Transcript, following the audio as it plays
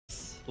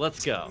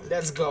Let's go.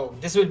 Let's go.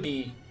 This will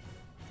be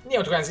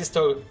Neo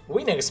Transistor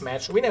winners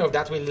match. Winner of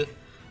that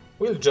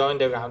will join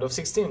the round of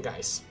 16,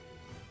 guys.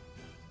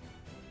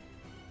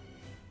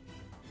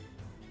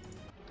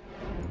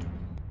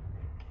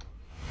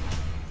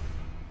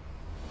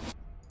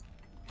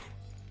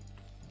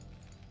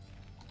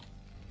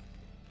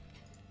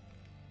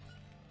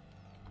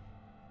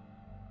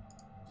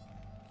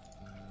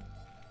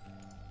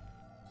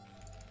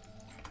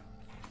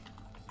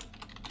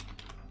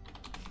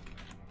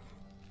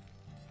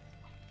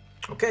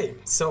 Okay,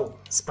 so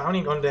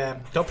spawning on the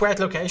top right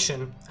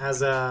location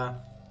as a...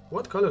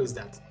 what color is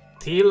that?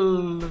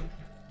 Teal...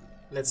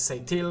 let's say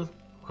teal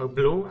or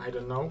blue, I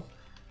don't know.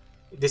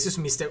 This is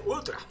Mr.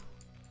 Ultra.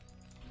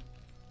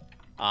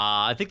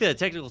 I think the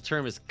technical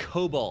term is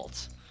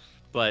cobalt,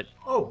 but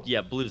oh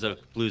yeah, blue's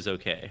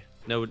okay.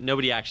 No,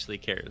 nobody actually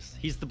cares.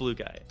 He's the blue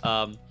guy.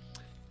 Down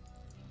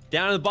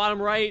in the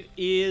bottom right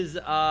is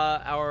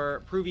our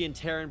Peruvian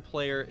Terran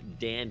player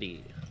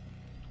Dandy.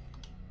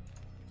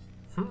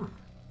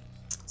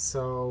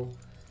 So,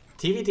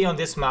 TVT on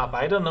this map,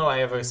 I don't know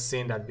I ever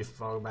seen that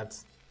before, but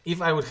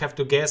if I would have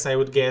to guess, I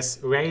would guess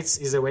Wraiths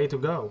is a way to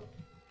go.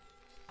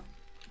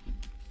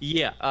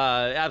 Yeah,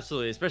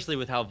 absolutely, especially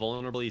with how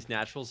vulnerable these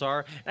naturals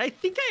are. And I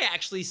think I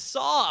actually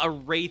saw a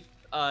Wraith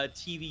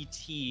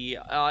TVT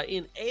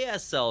in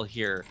ASL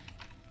here.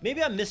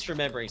 Maybe I'm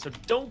misremembering, so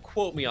don't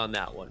quote me on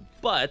that one.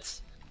 But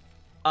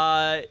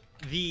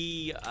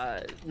the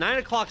 9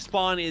 o'clock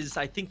spawn is,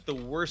 I think, the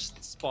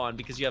worst spawn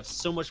because you have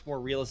so much more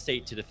real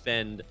estate to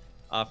defend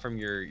from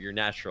your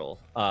natural.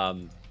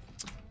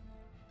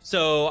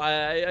 So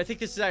I think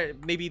this is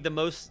maybe the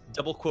most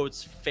double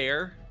quotes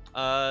fair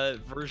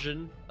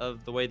version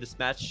of the way this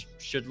match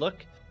should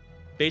look.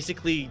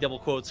 Basically, double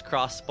quotes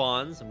cross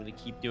spawns. I'm going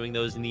to keep doing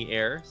those in the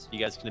air so you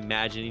guys can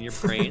imagine in your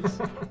brains.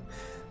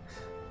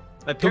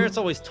 My parents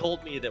always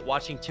told me that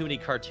watching too many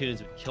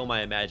cartoons would kill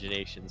my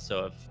imagination.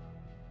 So if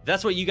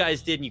that's what you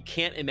guys did and you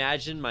can't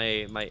imagine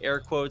my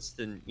air quotes,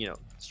 then, you know,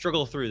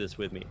 struggle through this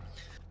with me.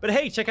 But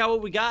hey, check out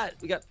what we got.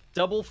 We got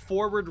double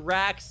forward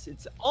racks.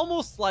 It's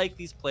almost like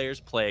these players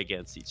play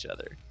against each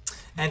other.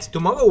 And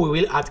tomorrow we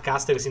will add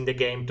casters in the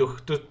game to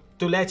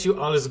let you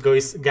all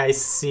guys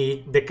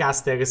see the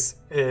casters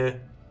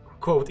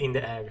quote in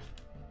the air.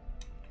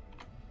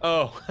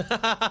 Oh,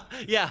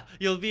 yeah,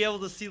 you'll be able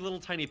to see little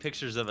tiny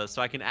pictures of us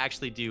so I can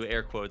actually do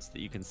air quotes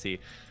that you can see.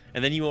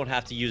 And then you won't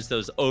have to use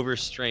those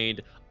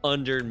overstrained,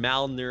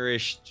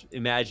 malnourished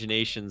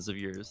imaginations of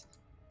yours.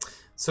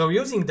 So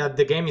using that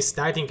the game is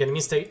starting and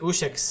Mr.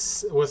 Ushek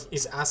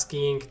is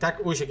asking,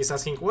 Tak Ushek is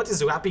asking, what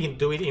is rapping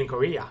doing in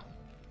Korea?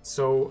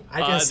 So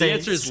I can say... The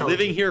answer is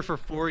living here for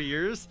 4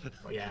 years.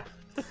 Oh, yeah.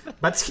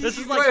 But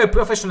you're a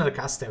professional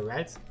caster,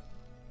 right?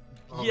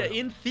 Oh, yeah,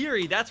 in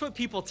theory, that's what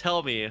people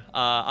tell me.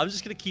 I'm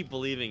just going to keep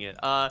believing it.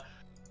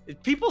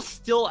 People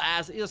still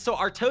ask... You know, so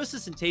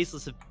Artosis and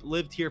Tasteless have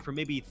lived here for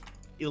maybe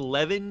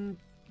 11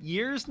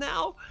 years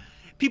now.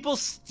 People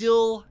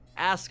still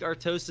ask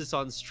Artosis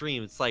on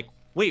stream. It's like,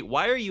 wait,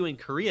 why are you in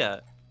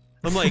Korea?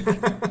 I'm like,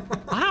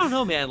 I don't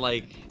know, man.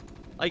 Like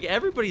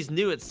everybody's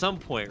new at some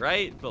point,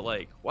 right? But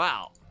like,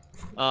 wow.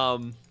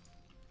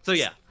 So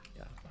yeah,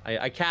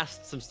 I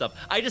cast some stuff.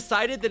 I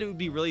decided that it would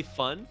be really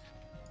fun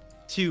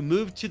to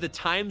move to the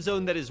time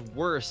zone that is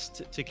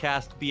worst to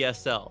cast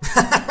BSL,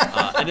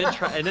 and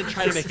then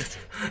try to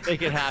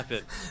make it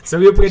happen. So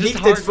you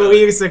predicted 4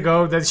 years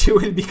ago that you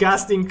will be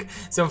casting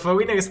some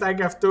foreigner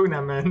StarCraft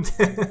tournament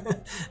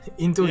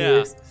in 2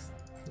 years.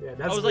 Yeah,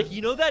 that's I was like,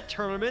 you know that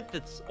tournament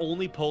that's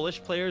only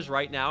Polish players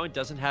right now and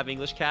doesn't have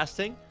English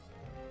casting?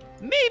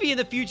 Maybe in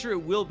the future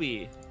it will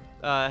be.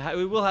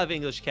 We will have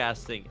English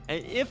casting,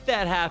 and if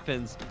that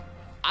happens,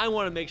 I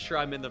want to make sure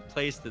I'm in the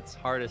place that's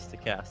hardest to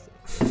cast it.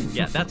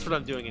 Yeah, that's what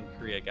I'm doing in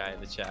Korea, guy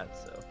in the chat.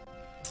 So,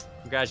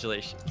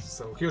 congratulations.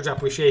 So huge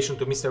appreciation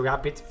to Mr.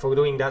 Rapid for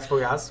doing that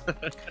for us.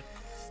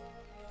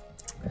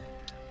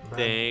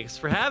 Thanks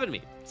for having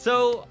me.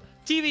 So,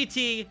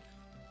 TVT,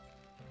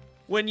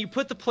 when you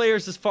put the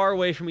players as far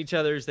away from each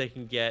other as they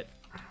can get,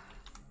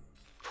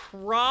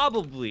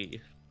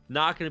 probably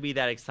not going to be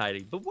that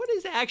exciting. But what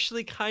is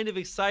actually kind of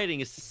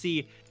exciting is to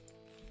see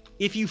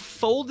if you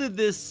folded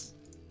this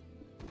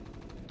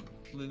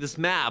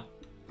map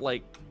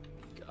like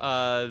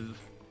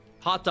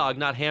hot dog,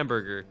 not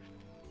hamburger,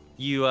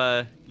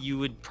 you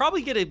would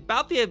probably get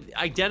about the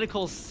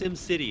identical Sim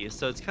City.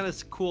 So it's kind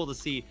of cool to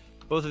see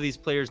both of these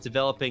players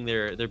developing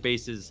their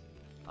bases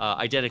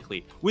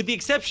identically, with the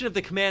exception of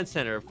the command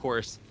center, of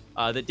course,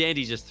 that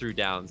Dandy just threw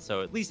down.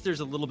 So at least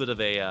there's a little bit of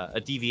a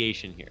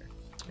deviation here.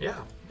 Yeah,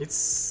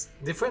 it's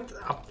different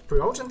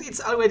approach, and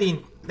it's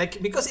already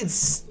like, because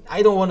it's,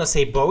 I don't want to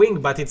say boring,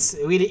 but it's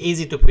really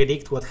easy to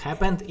predict what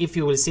happened if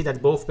you will see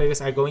that both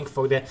players are going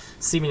for the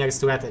similar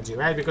strategy,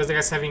 right? Because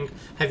they're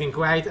having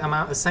quite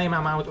same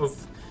amount of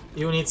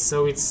units,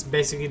 so it's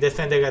basically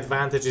defender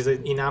advantage is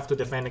enough to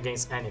defend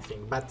against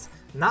anything. But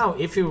now,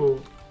 if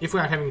we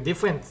are having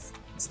different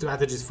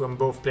strategies from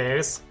both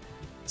players,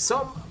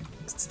 some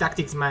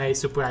tactics might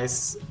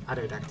surprise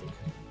other tactics.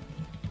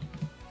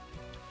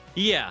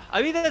 Yeah,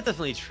 I mean, that's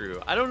definitely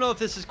true. I don't know if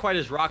this is quite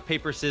as rock,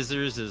 paper,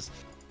 scissors as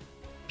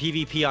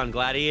PvP on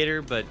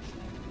Gladiator, but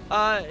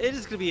it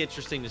is going to be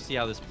interesting to see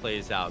how this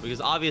plays out.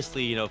 Because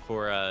obviously, you know,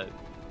 for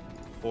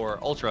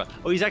Ultra,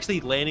 oh, he's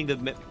actually landing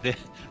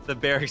the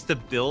barracks to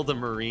build a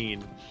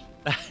Marine.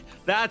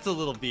 That's a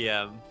little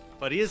BM,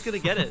 but he is going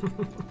to get it.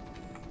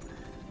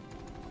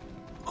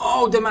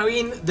 Oh,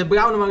 the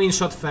brown Marine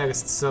shot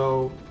first,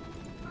 so...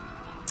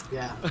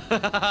 Yeah,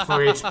 4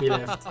 HP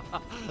left.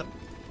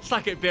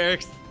 Suck it,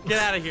 barracks. Get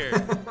out of here.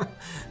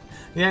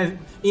 Yeah,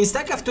 in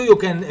StarCraft 2 you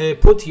can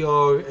put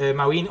your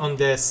Marine on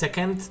the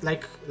second,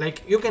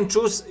 like you can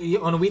choose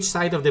on which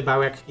side of the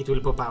barrack it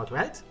will pop out,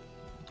 right?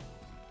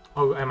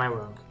 Or am I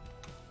wrong?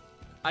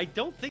 I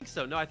don't think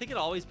so. No, I think it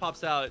always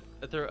pops out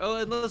at the... Oh,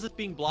 unless it's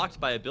being blocked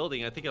by a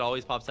building. I think it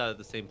always pops out at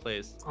the same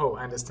place. Oh,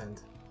 I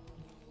understand.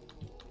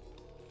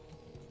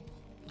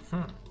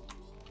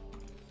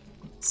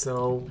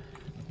 So,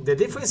 the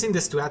difference in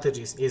the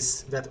strategies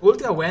is that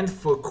Ultra went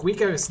for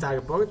quicker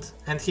starport,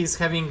 and he's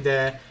having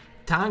the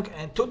tank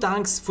and 2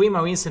 tanks, 3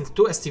 Marines, and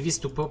 2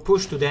 STVs to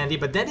push to Dandy.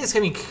 But Dandy is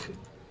having...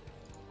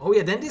 Oh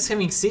yeah, Dandy is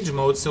having siege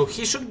mode, so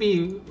he should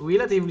be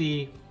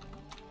relatively...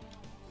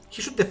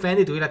 He should defend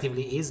it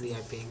relatively easily, I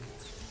think.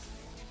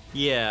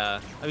 Yeah,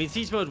 I mean,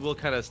 siege mode will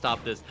kind of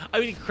stop this. I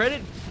mean,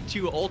 credit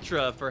to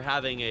Ultra for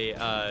having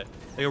a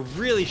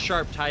really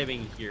sharp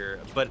timing here,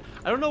 but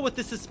I don't know what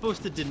this is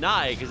supposed to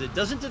deny, because it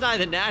doesn't deny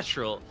the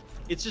natural.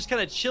 It's just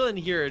kind of chilling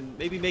here and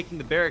maybe making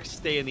the barracks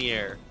stay in the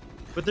air.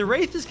 But the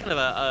Wraith is kind of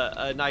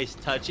a nice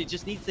touch. It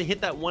just needs to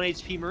hit that 1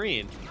 HP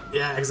Marine.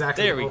 Yeah,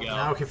 exactly. There we go.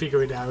 Now he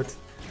figured it out.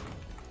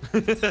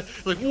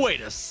 Like,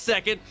 wait a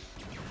second.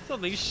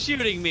 Something's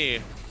shooting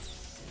me.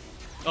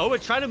 Oh, we're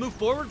trying to move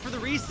forward for the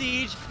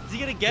re-siege. Is he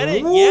gonna get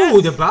it? Ooh,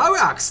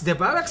 yes! The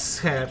barracks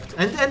helped.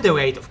 And the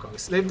Wraith, of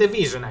course. The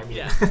vision, I mean.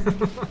 Yeah.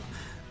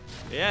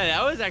 Yeah,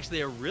 that was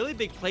actually a really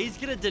big play. He's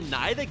gonna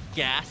deny the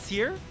gas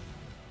here.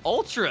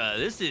 Ultra,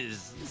 this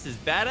is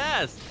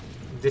badass.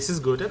 This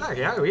is good attack,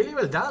 yeah, really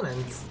well done.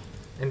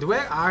 And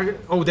where are...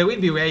 Oh, there will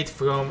be Wraith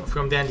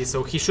from Dandy,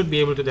 so he should be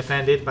able to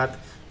defend it, but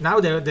now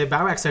the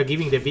barracks are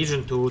giving the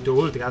vision to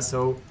Ultra,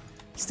 so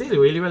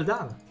still really well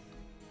done.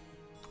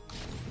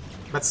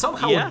 But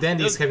somehow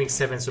Dandy is having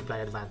 7 supply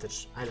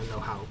advantage. I don't know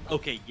how.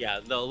 Okay,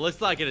 yeah, no,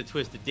 let's not get it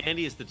twisted.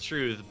 Dandy is the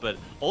truth, but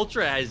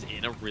Ultra is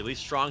in a really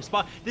strong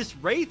spot. This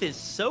Wraith is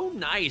so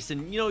nice,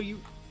 and you know,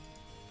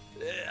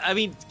 I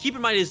mean, keep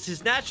in mind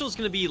his natural is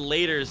going to be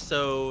later,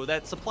 so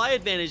that supply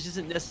advantage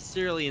isn't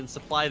necessarily in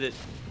supply that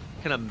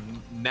kind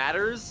of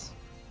matters.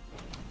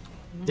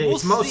 Yeah,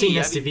 it's mostly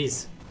in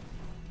SCVs.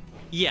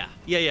 Yeah.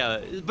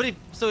 But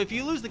if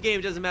you lose the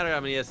game, it doesn't matter how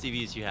many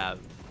SCVs you have.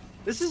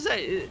 This is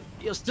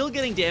still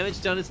getting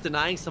damage done. It's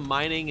denying some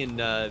mining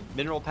and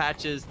mineral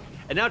patches,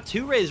 and now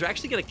 2 Rays are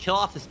actually going to kill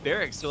off this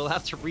barracks, so we'll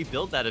have to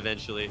rebuild that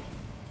eventually.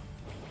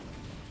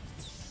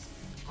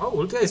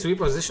 Oh, Ultra is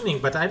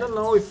repositioning, but I don't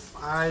know if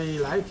I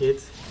like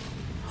it.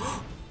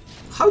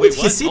 How did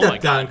he see that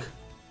tank?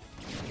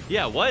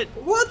 Yeah, what?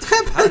 What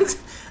happened?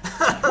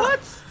 What?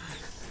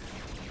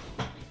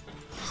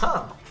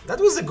 Huh, that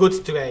was a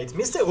good trade.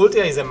 Mr.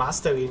 Ultra is a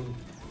master in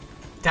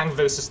tank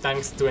versus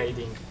tanks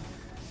trading.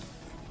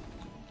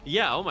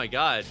 Yeah, oh my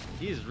god.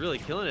 He's really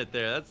killing it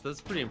there.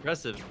 That's pretty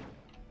impressive.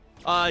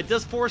 It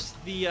does force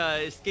the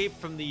escape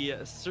from the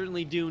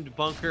certainly doomed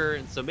bunker,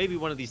 and so maybe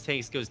one of these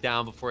tanks goes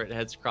down before it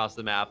heads across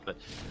the map. But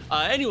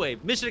anyway,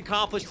 mission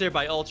accomplished there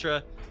by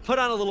Ultra. Put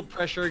on a little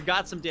pressure,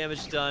 got some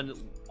damage done,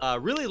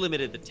 really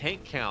limited the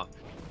tank count,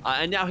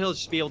 and now he'll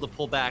just be able to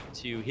pull back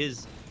to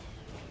his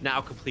now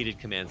completed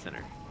command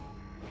center.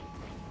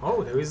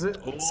 Oh, there is a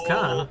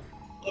scan.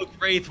 Look,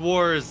 Wraith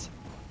Wars.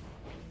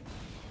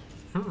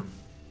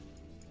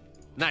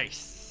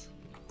 Nice.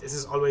 This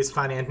is always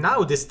funny, and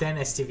now this 10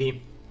 STV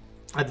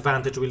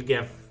advantage will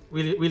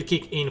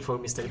kick in for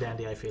Mr.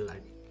 Dandy, I feel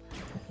like.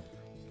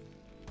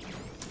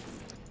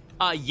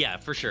 Yeah,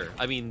 for sure.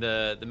 I mean,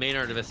 the main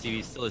art of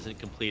STV still isn't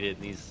completed,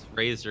 and these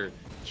Rays are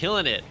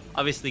killing it.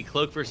 Obviously,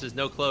 cloak versus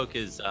no cloak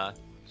is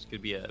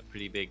could be a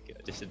pretty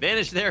big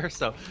disadvantage there.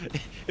 So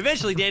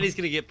eventually, Dandy's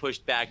gonna get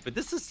pushed back. But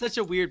this is such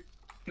a weird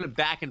kind of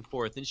back and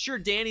forth. And sure,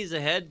 Dandy's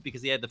ahead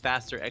because he had the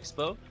faster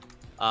expo.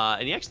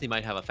 And he actually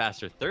might have a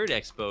faster third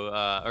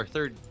expo, or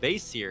third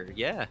base here.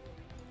 Yeah,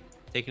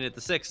 taking it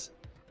to 6.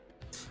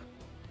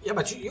 Yeah,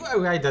 but you are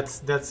right.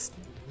 That's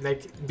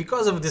like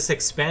because of this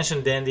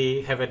expansion,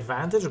 Dandy have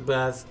advantage.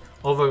 But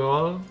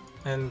overall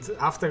and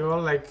after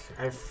all, like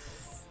I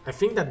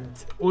think that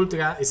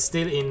Ultra is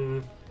still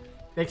in.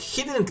 Like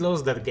he didn't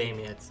lose that game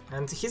yet,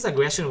 and his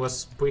aggression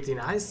was pretty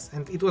nice,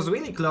 and it was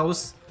really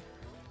close.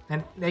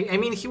 And I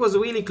mean, he was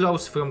really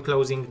close from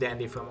closing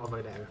Dandy from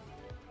over there.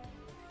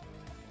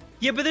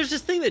 Yeah, but there's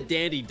this thing that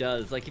Dandy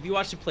does. Like, if you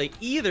watch him play,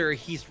 either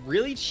he's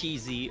really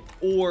cheesy,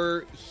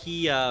 or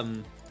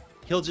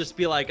he'll just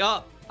be like,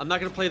 "Oh, I'm not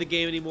gonna play the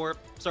game anymore.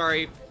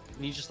 Sorry,"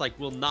 and he just like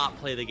will not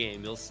play the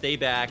game. He'll stay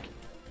back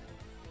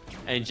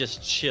and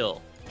just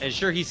chill. And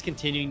sure, he's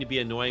continuing to be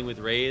annoying with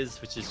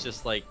Rays, which is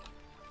just like,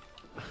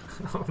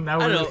 now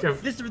I don't know.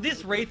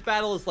 This Wraith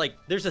battle is like,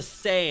 there's a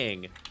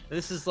saying And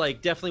this is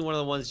like definitely one of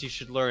the ones you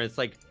should learn. It's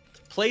like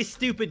play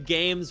stupid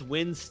games,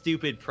 win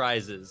stupid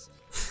prizes.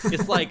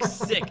 It's like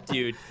sick,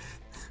 dude.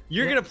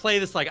 You're gonna play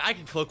this like I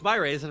can cloak my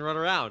rays and run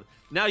around.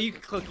 Now you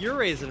can cloak your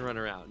rays and run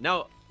around.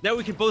 Now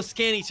we can both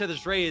scan each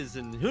other's rays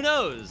and who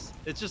knows?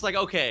 It's just like,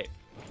 okay,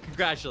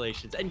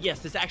 congratulations. And yes,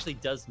 this actually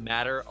does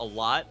matter a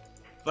lot.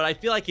 But I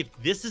feel like if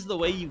this is the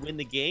way you win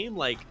the game,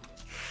 like,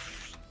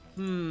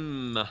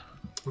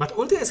 But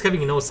Ultra is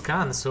having no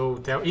scan, so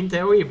in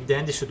theory,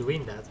 Dandy should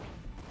win that.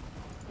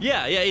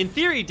 Yeah, in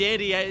theory,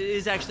 Dandy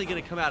is actually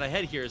going to come out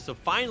ahead here. So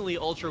finally,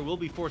 Ultra will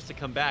be forced to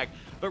come back.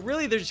 But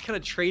really, they're just kind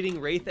of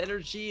trading Wraith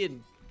energy and,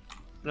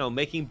 you know,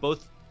 making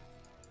both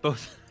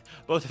of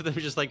them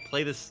just like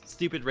play this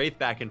stupid Wraith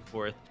back and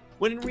forth.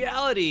 When in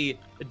reality,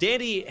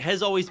 Dandy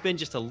has always been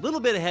just a little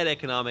bit ahead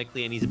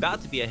economically, and he's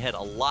about to be ahead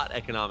a lot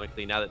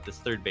economically now that this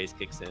third base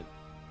kicks in.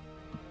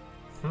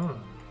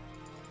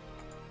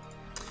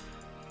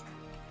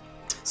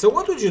 So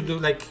what would you do?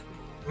 Like,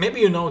 maybe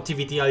you know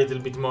TVT a little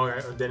bit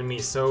more than me.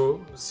 So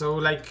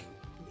like,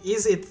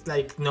 is it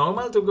like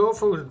normal to go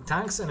for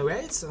tanks and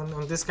raids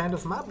on this kind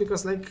of map?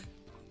 Because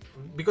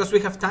we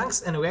have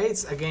tanks and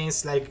raids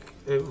against like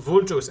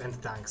vultures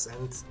and tanks,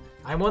 and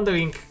I'm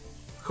wondering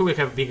who will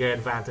have bigger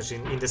advantage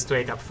in the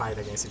straight up fight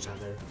against each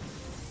other.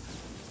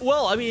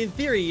 Well, I mean, in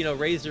theory, you know,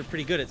 Rays are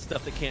pretty good at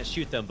stuff that can't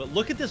shoot them. But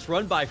look at this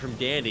run by from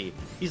Dandy.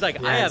 He's like,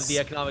 yes. I have the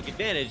economic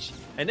advantage,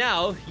 and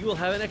now you will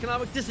have an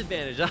economic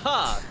disadvantage.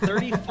 Aha!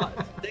 35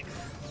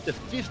 to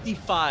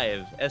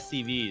 55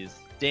 SCVs.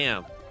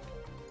 Damn.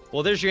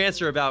 Well, there's your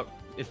answer about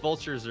if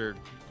vultures are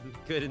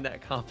good in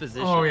that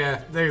composition. Oh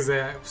yeah, there's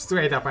a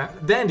straight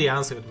up. Dandy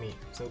answered me,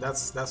 so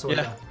that's what.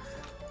 Yeah.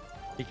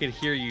 He could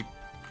hear you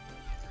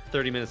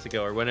 30 minutes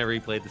ago or whenever he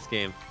played this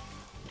game.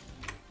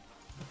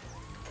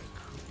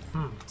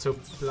 So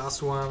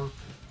 +1.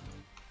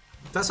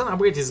 +1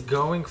 upgrade is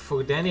going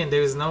for Dandy, and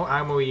there is no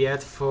armor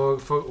yet for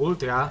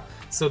Ultra.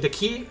 So the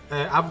key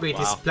upgrade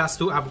is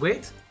 +2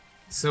 upgrade.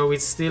 So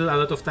it's still a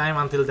lot of time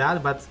until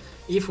that. But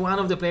if one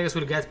of the players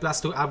will get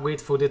 +2 upgrade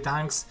for the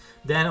tanks,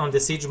 then on the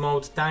siege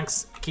mode,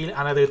 tanks kill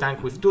another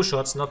tank with 2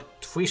 shots, not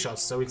 3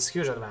 shots. So it's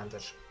huge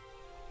advantage.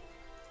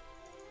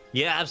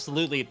 Yeah,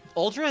 absolutely.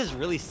 Ultra has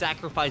really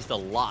sacrificed a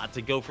lot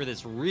to go for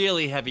this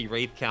really heavy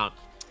Wraith count.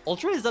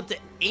 Ultra is up to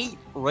 8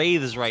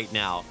 Wraiths right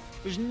now.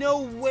 There's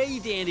no way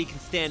Dandy can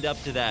stand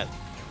up to that.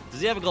 Does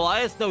he have a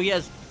Goliath? No, he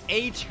has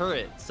a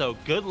turret. So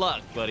good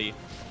luck, buddy.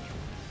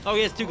 Oh,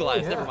 he has 2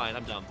 Goliaths. Never mind,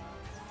 I'm dumb.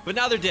 But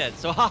now they're dead.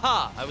 So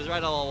haha, I was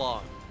right all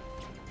along.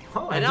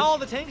 And now all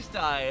the tanks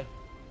die.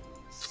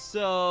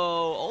 So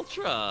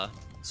Ultra.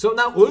 So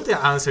now Ultra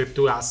answered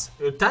to us.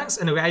 Tanks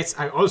and Wraiths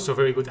are also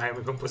very good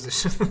armor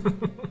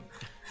composition.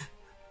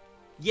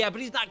 Yeah,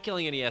 but he's not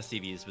killing any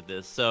SCVs with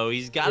this, so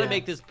he's got to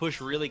make this push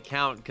really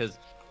count, because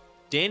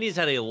Dandy's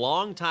had a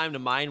long time to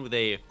mine with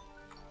an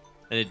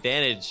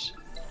advantage.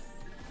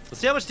 Let's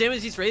see how much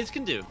damage these Wraiths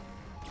can do.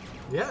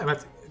 Yeah,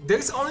 but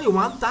there's only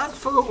 1 tank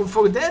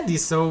for Dandy,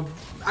 so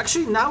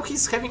actually now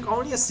he's having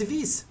only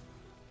SCVs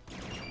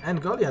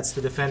and Goliaths to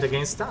defend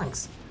against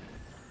tanks.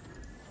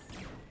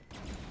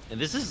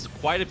 And this is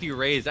quite a few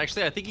Rays.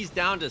 Actually, I think he's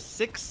down to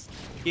 6.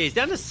 Yeah, he's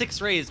down to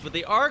 6 Rays, but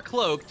they are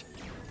cloaked.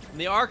 And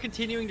they are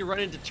continuing to run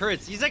into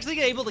turrets. He's actually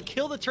able to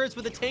kill the turrets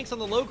with the tanks on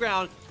the low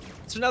ground.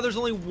 So now there's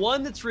only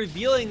one that's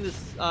revealing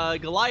this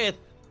Goliath.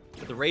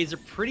 But the Rays are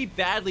pretty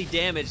badly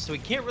damaged, so he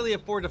can't really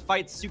afford to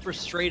fight super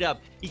straight up.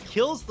 He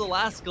kills the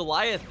last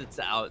Goliath that's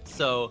out.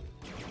 So,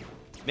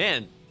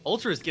 man,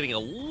 Ultra is getting a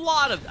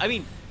lot of... I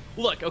mean,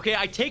 look, okay,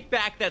 I take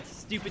back that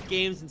stupid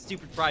games and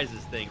stupid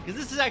prizes thing. Because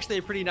this is actually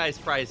a pretty nice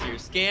prize here.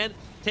 Scan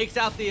takes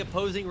out the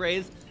opposing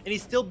Rays. And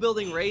he's still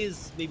building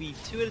Rays maybe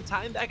 2 at a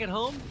time back at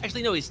home?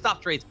 Actually, no, he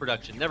stopped Rays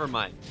production. Never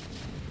mind.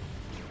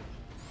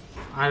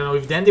 I don't know,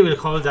 if Dandy will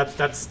hold that,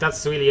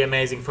 that's really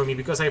amazing for me,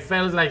 because I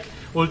felt like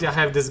Ultra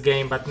have this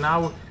game, but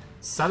now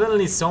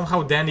suddenly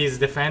somehow Dandy is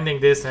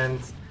defending this, and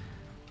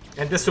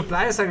the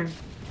suppliers are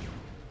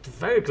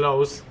very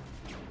close.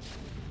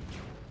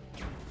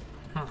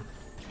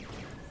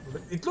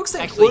 But it looks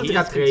like actually,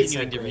 Ultra trades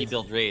continuing to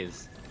rebuild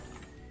Rays.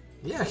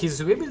 Yeah,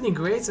 he's rebuilding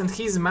grades and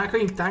he's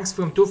macroing tanks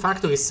from 2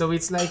 factories, so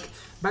it's like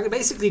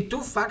basically 2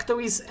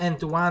 factories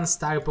and 1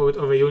 starport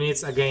over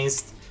units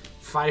against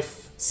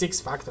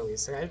 5-6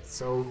 factories, right?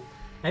 So,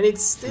 and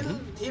it's still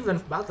even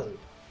battle.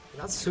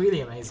 That's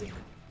really amazing.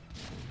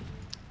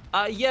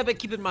 Yeah, but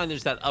keep in mind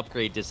there's that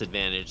upgrade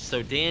disadvantage.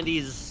 So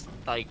Dandy's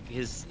like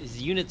his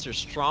units are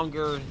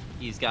stronger.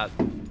 He's got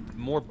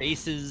more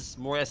bases,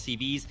 more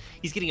SCVs.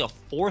 He's getting a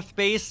 4th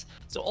base.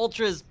 So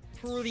Ultra's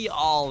pretty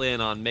all in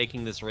on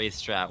making this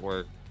race strat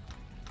work.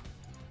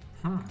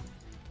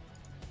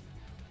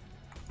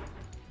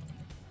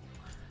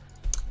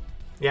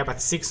 Yeah, but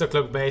 6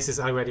 o'clock base is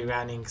already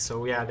running,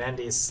 so yeah,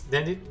 this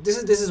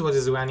is what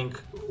is running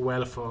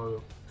well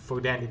for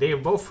Dandy. They are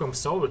both from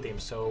Soul Team,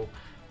 so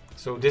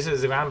this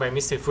is run by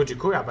Mr.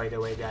 Fujikura, by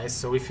the way, guys.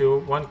 So if you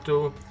want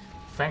to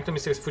thank to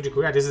Mr.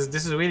 Fujikura, this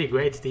is a really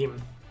great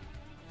team.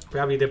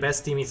 Probably the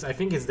best team. I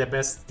think it's the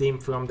best team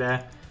from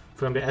the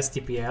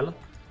STPL.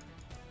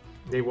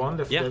 They won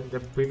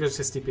the previous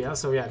STPL,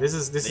 so yeah, this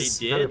is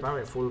very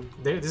powerful.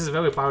 This is a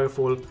very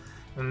powerful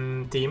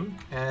team,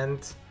 and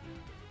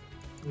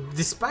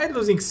despite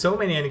losing so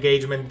many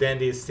engagement,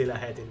 Dandy is still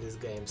ahead in this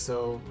game.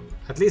 So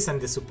at least in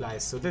the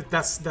supplies. So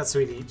that's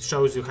really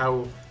shows you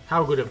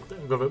how good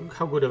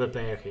of a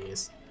player he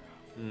is.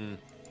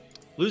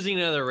 Losing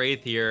another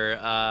Wraith here.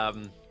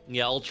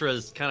 Yeah,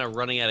 Ultra's kind of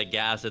running out of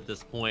gas at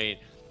this point.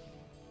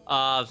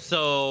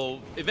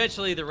 So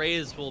eventually the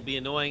Wraiths will be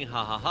annoying,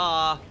 ha ha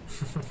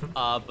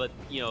ha. But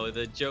you know,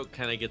 the joke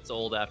kind of gets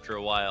old after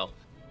a while.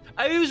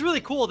 I mean, it was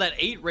really cool that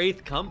 8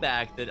 Wraith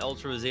comeback that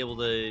Ultra was able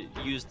to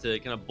use to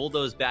kind of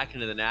bulldoze back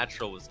into the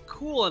natural was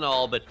cool and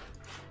all, but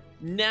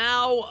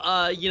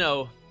now you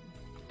know,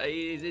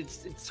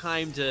 it's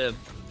time to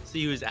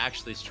see who's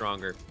actually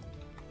stronger.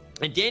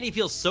 And Danny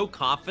feels so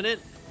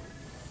confident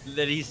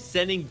that he's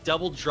sending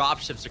double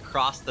dropships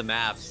across the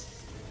maps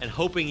and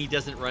hoping he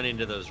doesn't run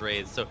into those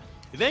Wraiths. So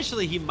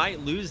eventually he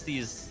might lose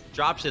these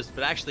dropships,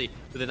 but actually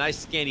with a nice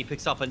scan he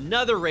picks off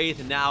another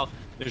Wraith, and now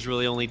there's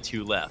really only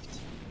 2 left.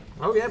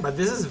 Oh yeah, but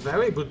this is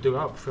very good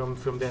drop from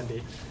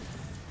Dandy.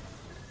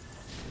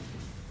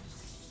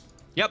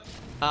 Yep.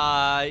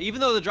 Even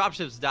though the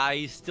dropships die,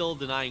 he's still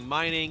denying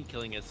mining,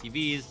 killing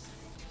SCVs.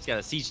 He's got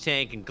a siege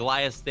tank and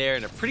Goliath there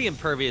in a pretty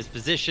impervious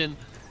position.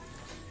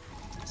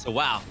 So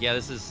wow, yeah,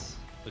 this is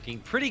looking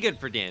pretty good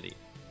for Dandy.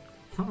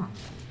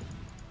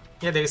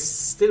 Yeah, there's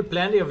still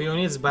plenty of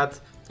units, but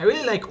I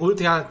really like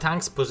Ultra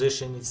Tank's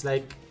position. It's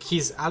like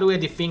he's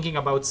already thinking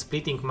about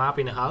splitting map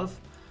in half,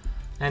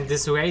 and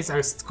these Wraiths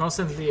are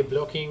constantly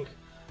blocking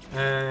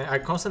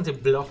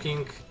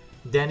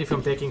Dandy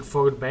from taking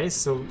forward base.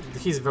 So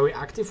he's very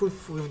active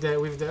with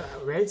the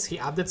Wraiths. He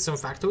added some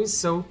factories,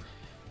 so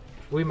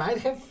we might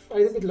have a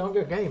little bit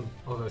longer game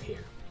over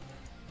here.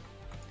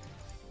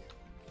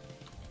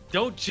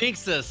 Don't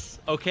jinx us,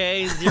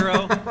 okay,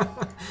 Zero?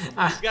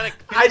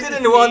 I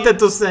didn't want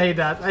to say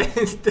that,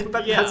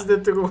 but yeah, that's the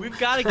truth. We've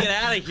got to get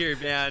out of here,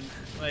 man.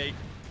 Like,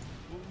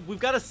 we've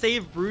got to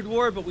save Brood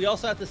War, but we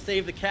also have to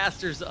save the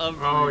casters of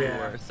Brood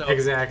War. So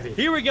exactly.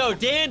 Here we go,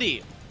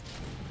 Dandy.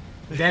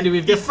 Dandy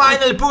with the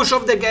final push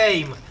of the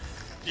game.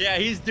 Yeah,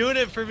 he's doing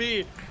it for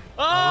me.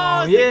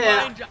 Oh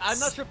yeah. I'm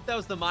not sure if that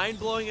was the mine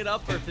blowing it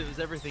up or if it was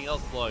everything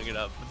else blowing it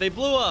up. But they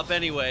blew up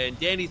anyway, and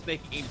Dandy's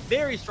making a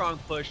very strong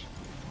push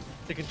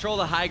to control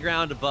the high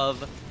ground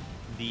above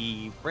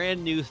the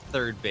brand new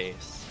 3rd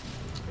base.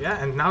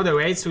 Yeah, and now the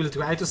Wraiths will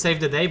try to save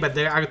the day, but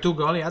there are 2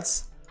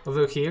 Goliaths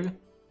over here.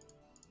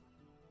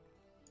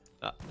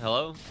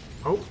 Hello?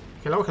 Oh,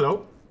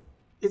 hello.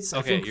 It's okay,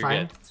 I think you're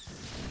fine. Good.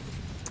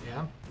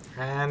 Yeah,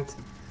 and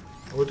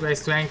Ultra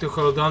is trying to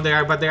hold on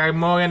there, but there are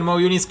more and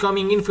more units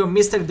coming in from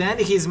Mr.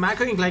 Dandy. He's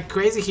macroing like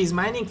crazy. He's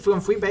mining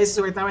from 3 bases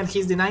right now, and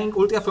he's denying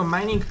Ultra from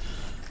mining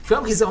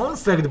from his own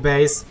 3rd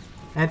base.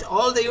 And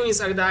all the units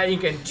are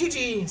dying, and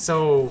GG!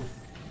 So,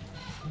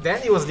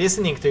 Dandy was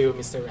listening to you,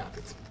 Mr.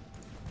 Rapid.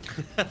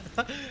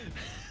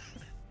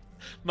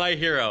 My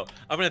hero.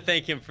 I'm going to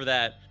thank him for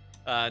that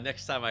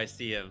next time I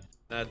see him.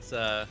 That's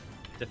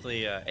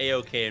definitely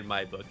A-OK in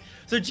my book.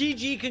 So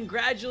GG,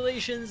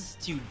 congratulations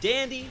to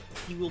Dandy.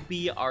 He will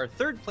be our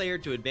 3rd player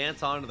to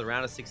advance on to the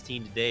round of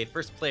 16 today.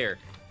 1st player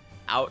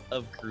out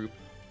of Group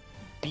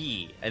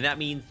B. And that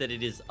means that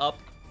it is up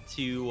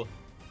to...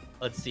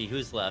 Let's see,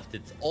 who's left?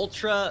 It's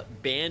Ultra,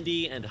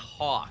 Bandy, and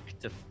Hawk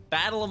to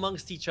battle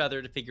amongst each other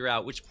to figure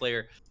out which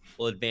player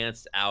will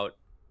advance out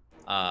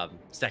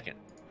 2nd.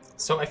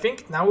 So I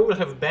think now we will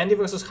have Bandy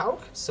versus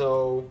Hawk,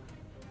 so...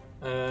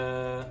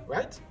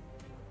 right?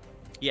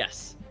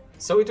 Yes.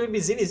 So it will be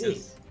ZVZ.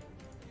 Yes.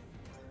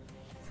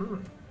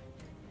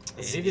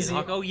 ZVZ...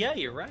 Hawk, oh yeah,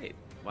 you're right.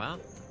 Wow.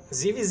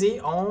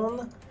 ZVZ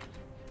on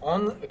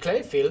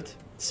Clayfield,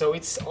 so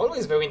it's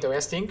always very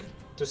interesting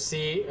to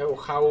see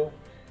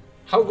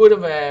how good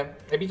of a...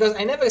 Because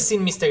I never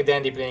seen Mr.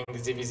 Dandy playing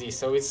ZVZ,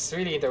 so it's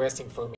really interesting for me.